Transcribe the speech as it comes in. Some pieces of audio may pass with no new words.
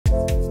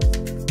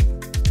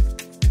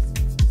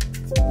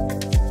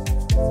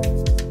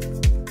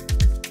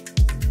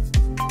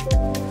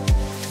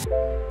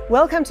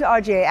Welcome to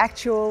RGA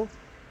Actual.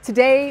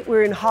 Today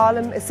we're in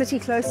Haarlem, a city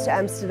close to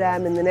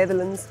Amsterdam in the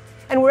Netherlands,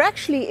 and we're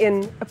actually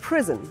in a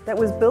prison that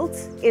was built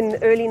in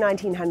the early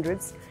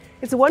 1900s.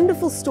 It's a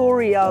wonderful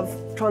story of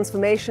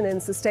transformation and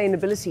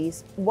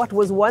sustainability. What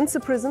was once a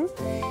prison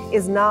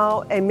is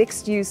now a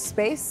mixed-use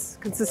space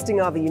consisting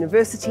of a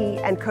university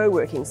and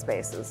co-working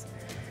spaces.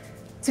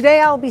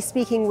 Today I'll be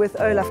speaking with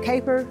Olav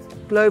Cuiper,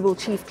 Global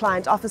Chief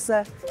Client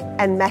Officer,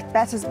 and Matt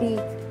Battersby,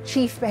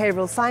 Chief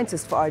Behavioral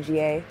Scientist for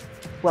RGA.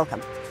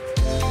 Welcome.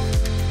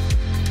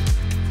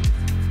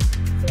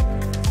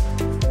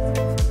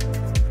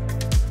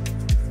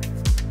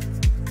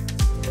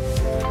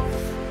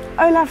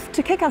 Olav,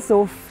 to kick us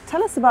off,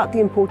 tell us about the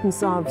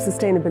importance of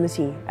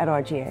sustainability at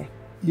RGA.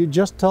 You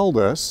just told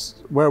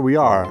us where we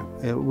are.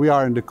 We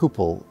are in the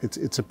Cuiper.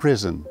 It's a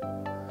prison.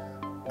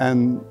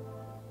 And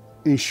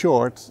in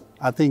short,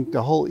 I think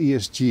the whole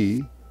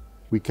ESG,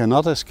 we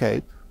cannot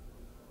escape.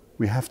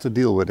 We have to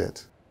deal with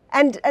it.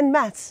 And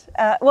Matt,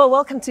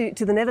 welcome to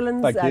the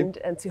Netherlands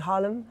and to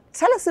Haarlem.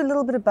 Tell us a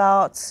little bit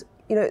about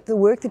the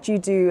work that you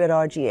do at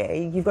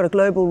RGA. You've got a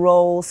global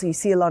role, so you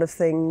see a lot of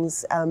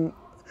things.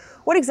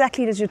 What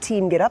exactly does your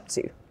team get up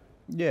to?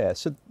 Yeah,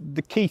 so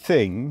the key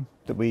thing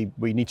that we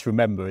need to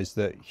remember is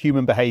that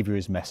human behaviour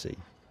is messy.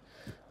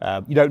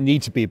 You don't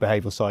need to be a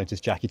behavioural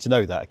scientist, Jaqui, to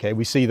know that. Okay,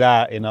 we see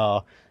that in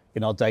our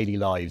daily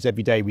lives.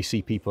 Every day we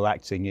see people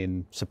acting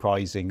in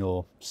surprising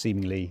or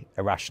seemingly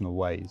irrational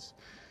ways.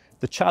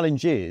 The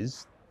challenge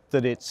is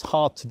that it's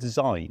hard to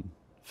design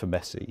for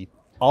messy.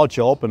 Our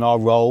job and our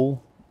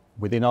role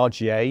within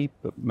RGA,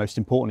 but most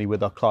importantly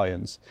with our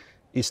clients,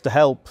 is to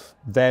help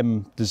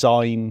them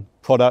design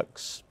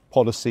products,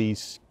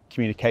 policies,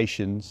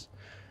 communications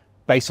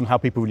based on how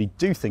people really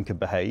do think and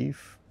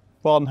behave,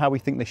 rather than how we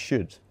think they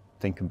should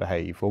think and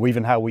behave, or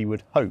even how we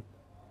would hope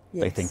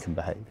they think and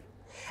behave.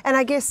 And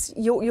I guess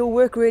your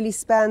work really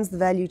spans the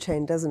value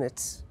chain, doesn't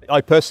it?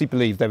 I personally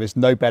believe there is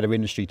no better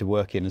industry to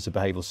work in as a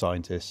behavioural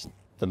scientist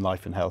than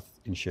life and health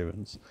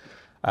insurance.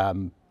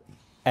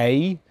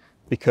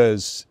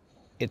 Because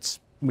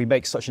we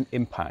make such an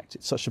impact,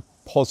 it's such a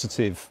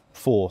positive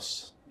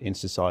force in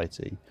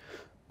society.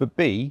 But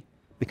B,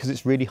 because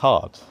it's really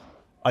hard.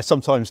 I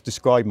sometimes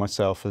describe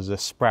myself as a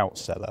sprout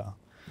seller.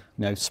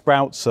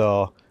 Sprouts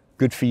are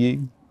good for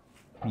you,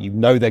 you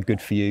know they're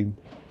good for you,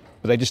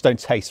 but they just don't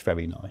taste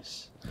very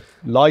nice.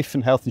 Life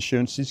and health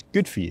insurance is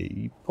good for you.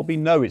 You probably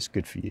know it's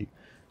good for you,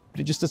 but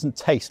it just doesn't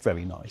taste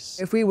very nice.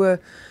 If we were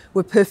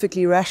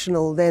perfectly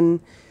rational, then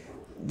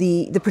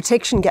the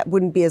protection gap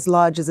wouldn't be as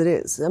large as it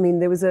is. I mean,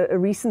 there was a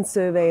recent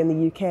survey in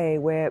the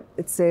UK where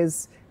it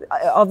says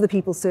of the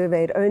people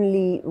surveyed,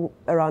 only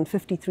around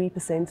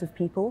 53% of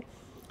people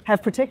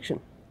have protection.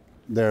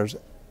 There's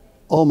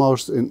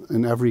almost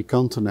in every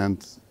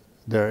continent,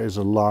 there is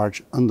a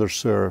large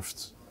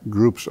underserved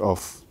groups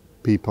of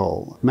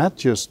people. Matt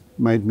just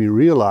made me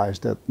realize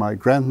that my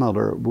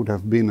grandmother would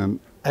have been an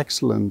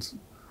excellent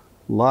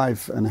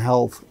life and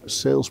health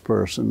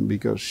salesperson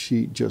because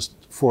she just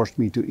forced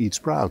me to eat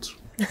sprouts.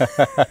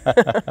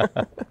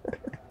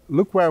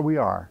 Look where we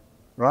are,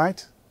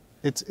 right?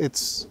 It's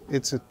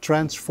a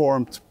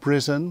transformed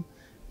prison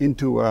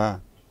into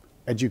a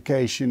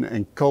education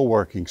and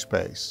co-working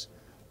space.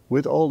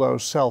 With all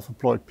those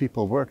self-employed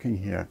people working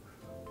here,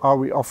 are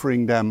we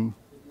offering them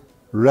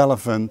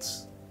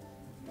relevant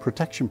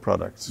protection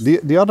products?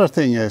 The other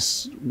thing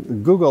is,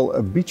 Google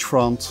a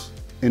beachfront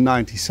in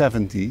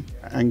 1970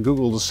 and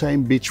Google the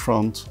same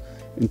beachfront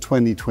in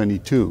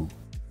 2022.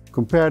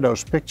 Compare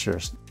those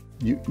pictures,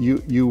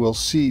 you will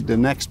see the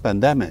next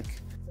pandemic.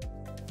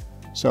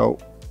 So,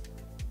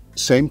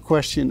 same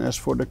question as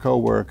for the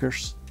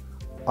co-workers.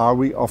 Are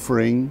we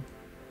offering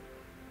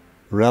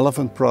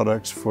relevant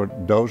products for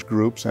those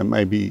groups? And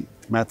maybe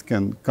Matt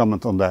can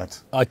comment on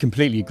that. I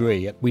completely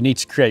agree. We need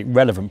to create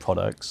relevant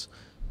products,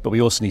 but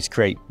we also need to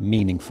create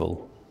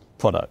meaningful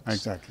products.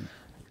 Exactly.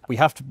 We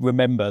have to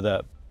remember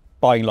that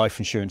buying life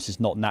insurance is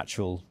not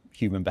natural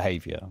human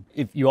behaviour.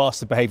 If you ask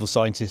the behavioural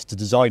scientist to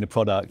design a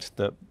product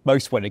that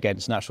most went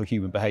against natural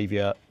human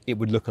behaviour, it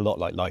would look a lot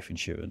like life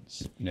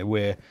insurance.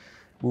 We're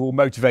all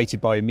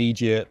motivated by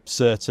immediate,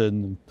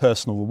 certain,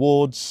 personal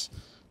rewards.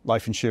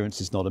 Life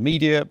insurance is not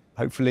immediate,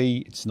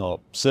 hopefully. It's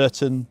not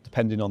certain,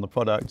 depending on the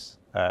product,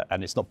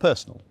 and it's not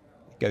personal.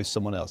 It goes to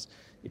someone else.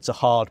 It's a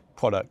hard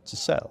product to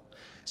sell.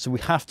 So we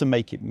have to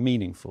make it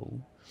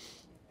meaningful.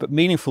 But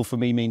meaningful for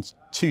me means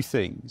two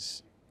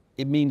things.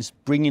 It means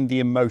bringing the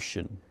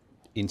emotion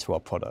into our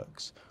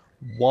products.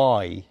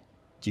 Why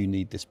do you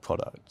need this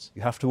product?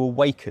 You have to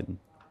awaken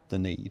the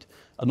need.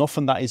 And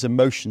often that is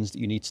emotions that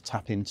you need to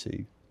tap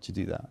into to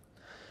do that.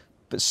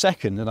 But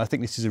second, and I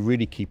think this is a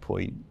really key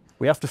point,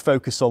 we have to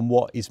focus on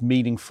what is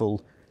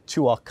meaningful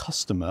to our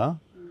customer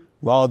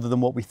rather than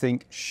what we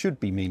think should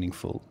be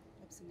meaningful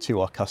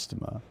to our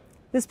customer.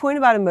 This point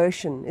about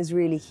emotion is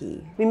really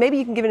key. I mean, maybe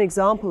you can give an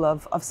example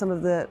of some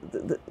of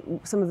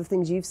the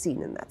things you've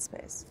seen in that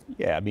space.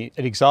 Yeah, I mean,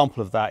 an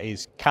example of that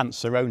is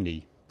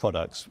cancer-only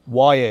products.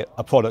 Why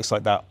are products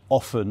like that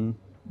often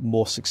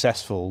more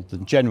successful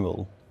than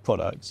general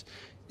products?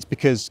 It's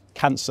because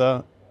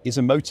cancer is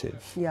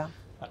emotive. Yeah.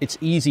 It's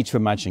easy to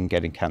imagine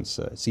getting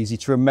cancer. It's easy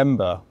to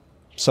remember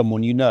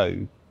someone you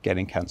know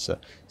getting cancer.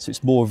 So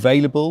it's more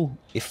available.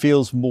 It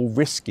feels more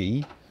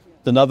risky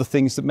than other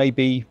things that may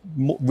be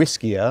more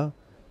riskier,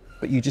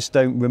 but you just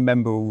don't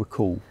remember or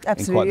recall.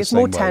 Absolutely, it's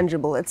more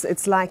tangible.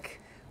 It's like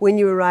when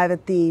you arrive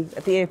at the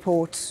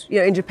airport. You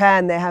know, in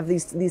Japan they have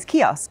these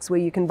kiosks where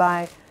you can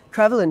buy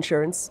travel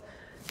insurance,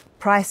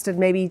 priced at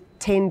maybe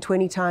 10,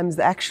 20 times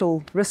the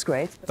actual risk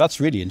rate.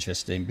 That's really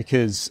interesting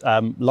because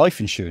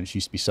life insurance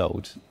used to be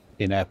sold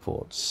in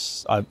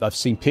airports. I've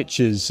seen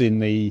pictures in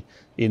the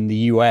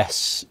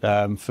US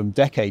from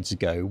decades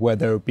ago where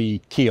there would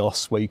be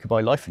kiosks where you could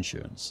buy life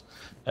insurance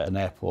at an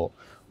airport.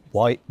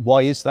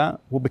 Why is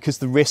that? Well, because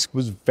the risk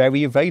was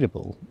very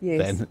available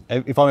then.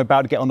 If I'm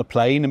about to get on a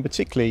plane, and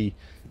particularly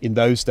in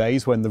those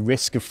days when the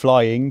risk of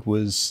flying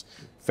was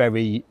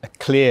very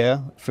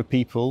clear for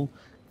people,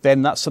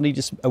 then that suddenly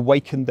just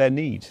awakened their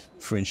need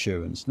for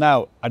insurance.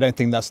 Now, I don't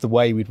think that's the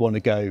way we'd want to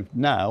go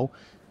now,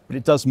 but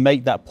it does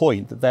make that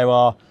point that there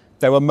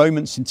are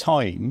moments in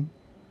time,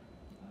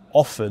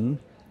 often,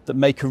 that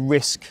make a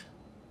risk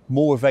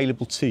more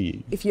available to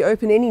you. If you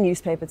open any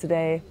newspaper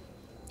today,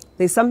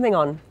 there's something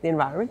on the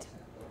environment.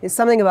 There's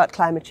something about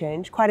climate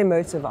change, quite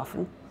emotive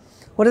often.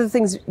 What are the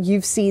things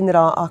you've seen that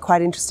are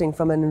quite interesting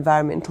from an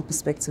environmental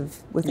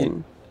perspective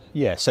within?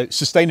 Yeah, so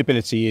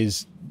sustainability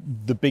is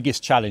the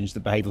biggest challenge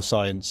that behavioural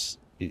science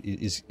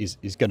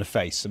is going to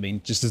face. I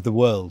mean, just as the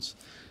world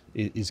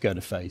is going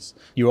to face.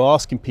 You're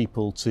asking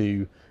people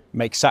to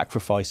make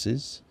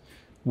sacrifices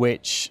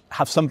which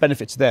have some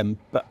benefit to them,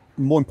 but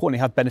more importantly,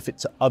 have benefit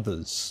to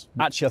others.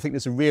 Actually, I think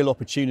there's a real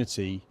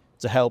opportunity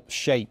to help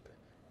shape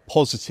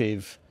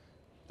positive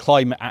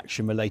climate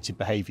action related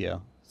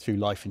behaviour through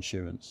life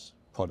insurance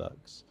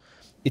products.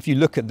 If you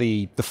look at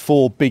the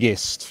four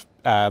biggest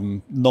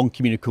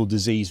non-communicable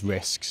disease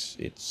risks,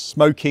 it's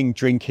smoking,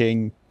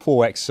 drinking,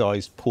 poor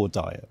exercise, poor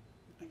diet.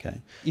 Okay.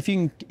 If you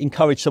can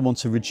encourage someone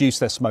to reduce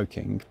their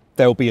smoking,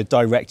 there will be a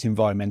direct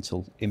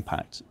environmental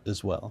impact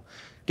as well.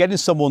 Getting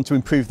someone to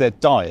improve their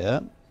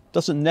diet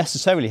doesn't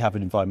necessarily have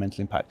an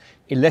environmental impact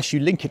unless you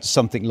link it to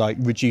something like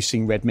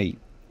reducing red meat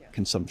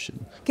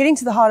consumption. Getting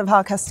to the heart of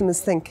how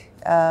customers think,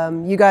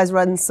 you guys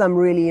run some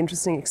really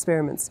interesting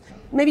experiments.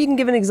 Maybe you can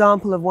give an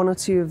example of one or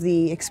two of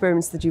the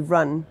experiments that you've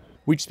run.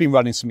 We've just been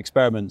running some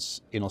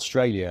experiments in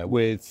Australia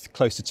with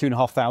close to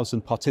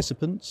 2,500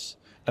 participants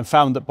and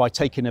found that by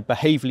taking a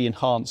behaviourally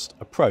enhanced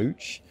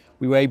approach,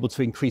 we were able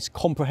to increase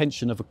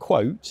comprehension of a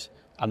quote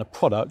and a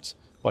product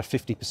by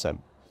 50%.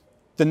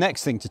 The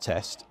next thing to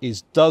test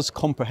is, does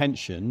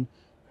comprehension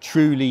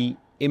truly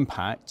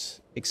impact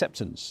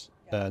acceptance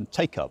and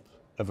take-up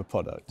of a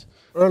product?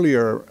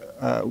 Earlier,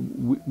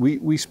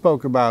 we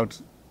spoke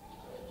about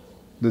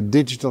the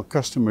digital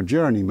customer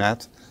journey,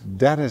 Matt.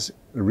 That is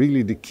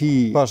really the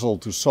key puzzle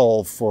to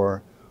solve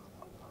for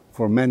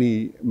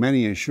many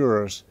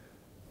insurers.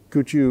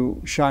 Could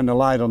you shine a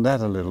light on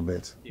that a little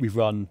bit? We've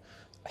run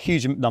a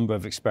huge number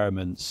of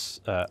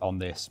experiments on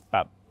this,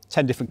 about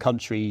 10 different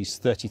countries,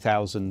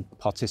 30,000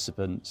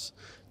 participants,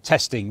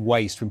 testing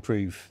ways to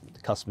improve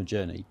the customer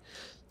journey.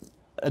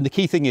 And the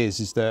key thing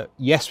is that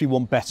yes, we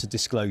want better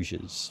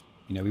disclosures.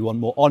 You know, we want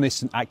more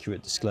honest and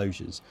accurate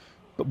disclosures,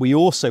 but we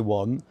also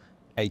want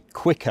a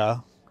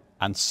quicker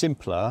and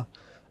simpler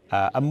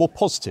and more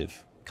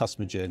positive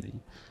customer journey.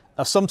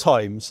 Now,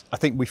 sometimes I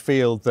think we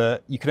feel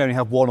that you can only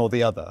have one or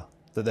the other,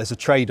 that there's a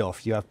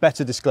trade-off. You have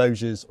better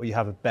disclosures or you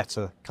have a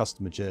better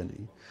customer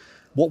journey.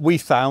 What we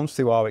found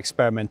through our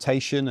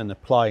experimentation and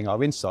applying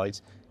our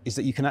insights is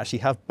that you can actually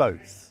have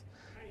both.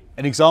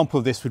 An example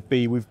of this would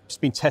be, we've just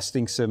been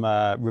testing some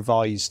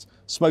revised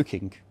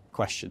smoking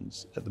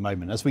questions at the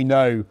moment. As we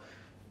know,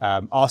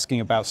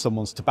 asking about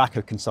someone's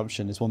tobacco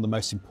consumption is one of the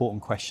most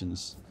important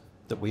questions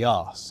that we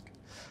ask.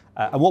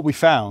 And what we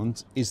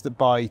found is that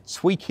by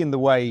tweaking the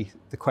way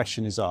the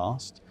question is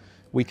asked,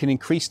 we can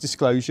increase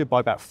disclosure by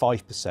about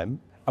 5%,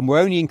 and we're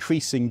only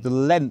increasing the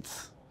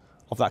length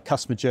of that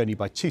customer journey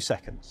by 2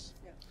 seconds.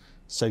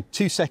 So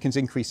 2 seconds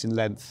increase in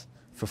length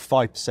for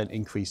 5%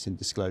 increase in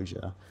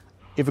disclosure.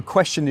 If a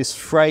question is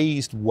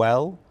phrased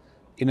well,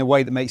 in a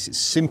way that makes it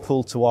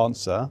simple to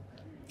answer,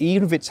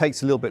 even if it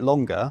takes a little bit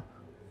longer,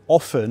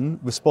 often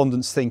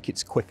respondents think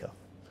it's quicker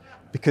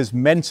because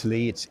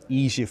mentally it's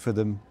easier for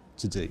them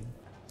to do.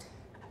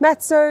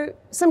 Matt, so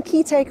some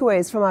key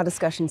takeaways from our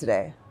discussion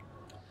today.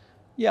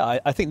 Yeah,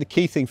 I think the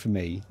key thing for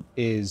me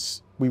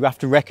is we have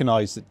to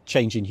recognise that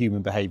changing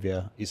human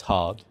behaviour is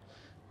hard,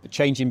 but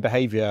changing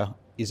behaviour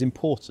is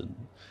important.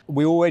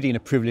 We're already in a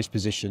privileged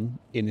position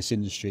in this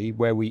industry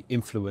where we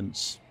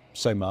influence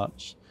so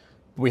much.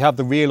 We have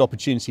the real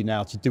opportunity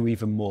now to do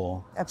even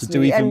more.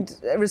 Absolutely, and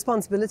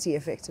responsibility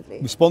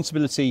effectively.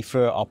 Responsibility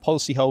for our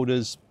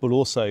policyholders, but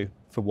also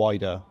for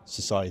wider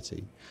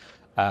society.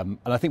 And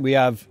I think we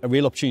have a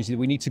real opportunity that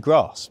we need to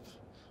grasp,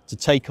 to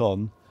take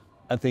on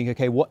and think,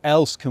 okay, what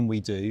else can we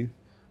do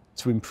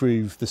to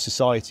improve the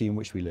society in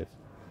which we live?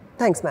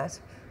 Thanks, Matt.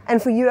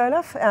 And for you,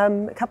 Olav,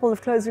 a couple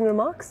of closing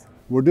remarks?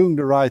 We're doing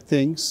the right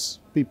things.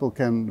 People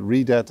can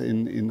read that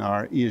in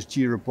our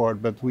ESG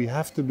report, but we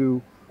have to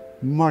do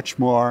much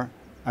more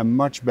and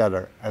much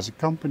better as a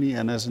company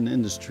and as an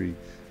industry.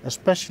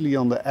 Especially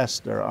on the S,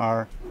 there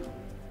are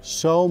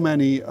so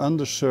many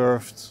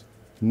underserved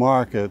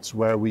markets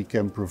where we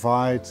can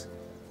provide,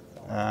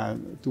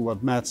 to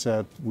what Matt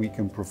said, we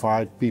can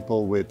provide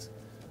people with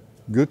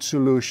good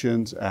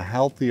solutions, a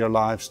healthier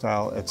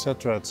lifestyle,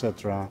 etc.,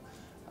 etc.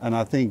 And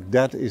I think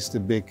that is the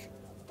big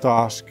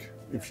task,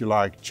 if you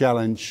like,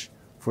 challenge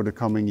for the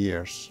coming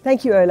years.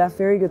 Thank you, Olav.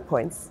 Very good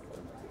points.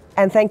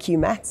 And thank you,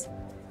 Matt.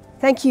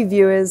 Thank you,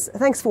 viewers.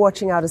 Thanks for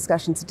watching our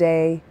discussion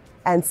today,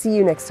 and see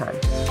you next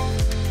time.